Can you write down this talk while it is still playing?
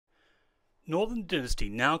Northern Dynasty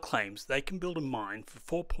now claims they can build a mine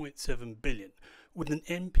for $4.7 billion with an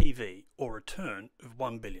NPV or return of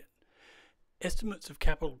 $1 billion. Estimates of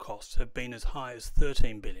capital costs have been as high as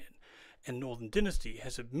 $13 billion, and Northern Dynasty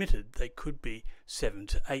has admitted they could be $7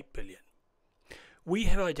 to $8 billion. We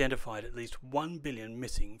have identified at least $1 billion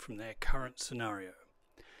missing from their current scenario.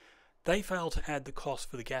 They fail to add the cost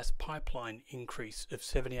for the gas pipeline increase of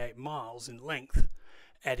 78 miles in length,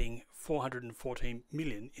 adding $414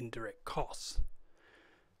 million in direct costs.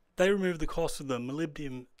 They remove the cost of the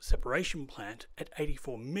molybdenum separation plant at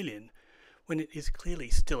 $84 million when it is clearly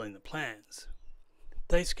still in the plans.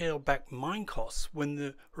 They scale back mine costs when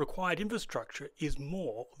the required infrastructure is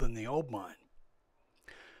more than the old mine.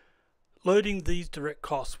 Loading these direct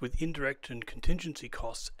costs with indirect and contingency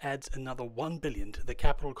costs adds another $1 billion to the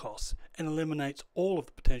capital costs and eliminates all of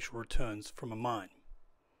the potential returns from a mine.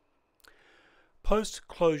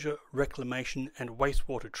 Post-closure reclamation and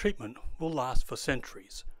wastewater treatment will last for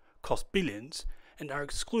centuries, cost billions, and are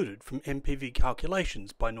excluded from NPV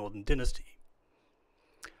calculations by Northern Dynasty.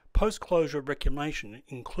 Post-closure reclamation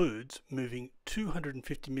includes moving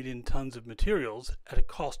 250 million tonnes of materials at a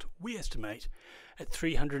cost we estimate at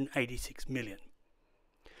 $386 million.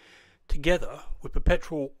 Together with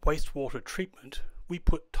perpetual wastewater treatment, we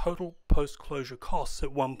put total post-closure costs at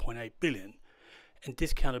 $1.8 billion, and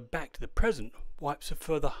discounted back to the present wipes a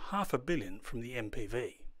further $500 million from the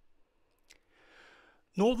NPV.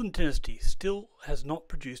 Northern Dynasty still has not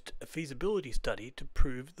produced a feasibility study to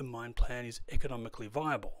prove the mine plan is economically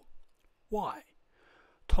viable. Why?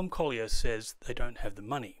 Tom Collier says they don't have the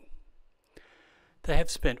money. They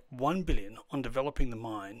have spent $1 billion on developing the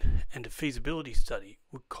mine, and a feasibility study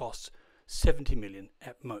would cost $70 million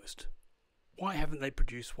at most. Why haven't they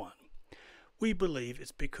produced one? We believe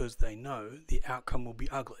it's because they know the outcome will be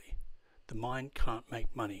ugly. The mine can't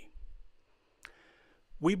make money.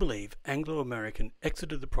 We believe Anglo American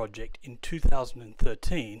exited the project in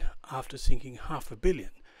 2013 after sinking $500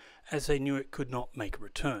 million, as they knew it could not make a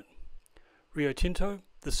return. Rio Tinto,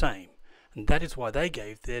 the same, and that is why they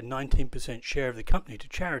gave their 19% share of the company to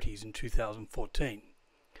charities in 2014.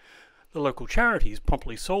 The local charities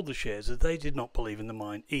promptly sold the shares as they did not believe in the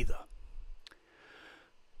mine either.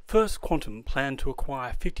 First Quantum planned to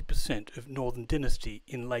acquire 50% of Northern Dynasty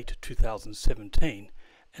in late 2017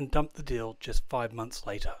 and dumped the deal just 5 months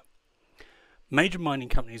later. Major mining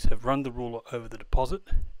companies have run the ruler over the deposit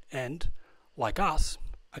and, like us,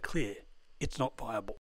 are clear it's not viable.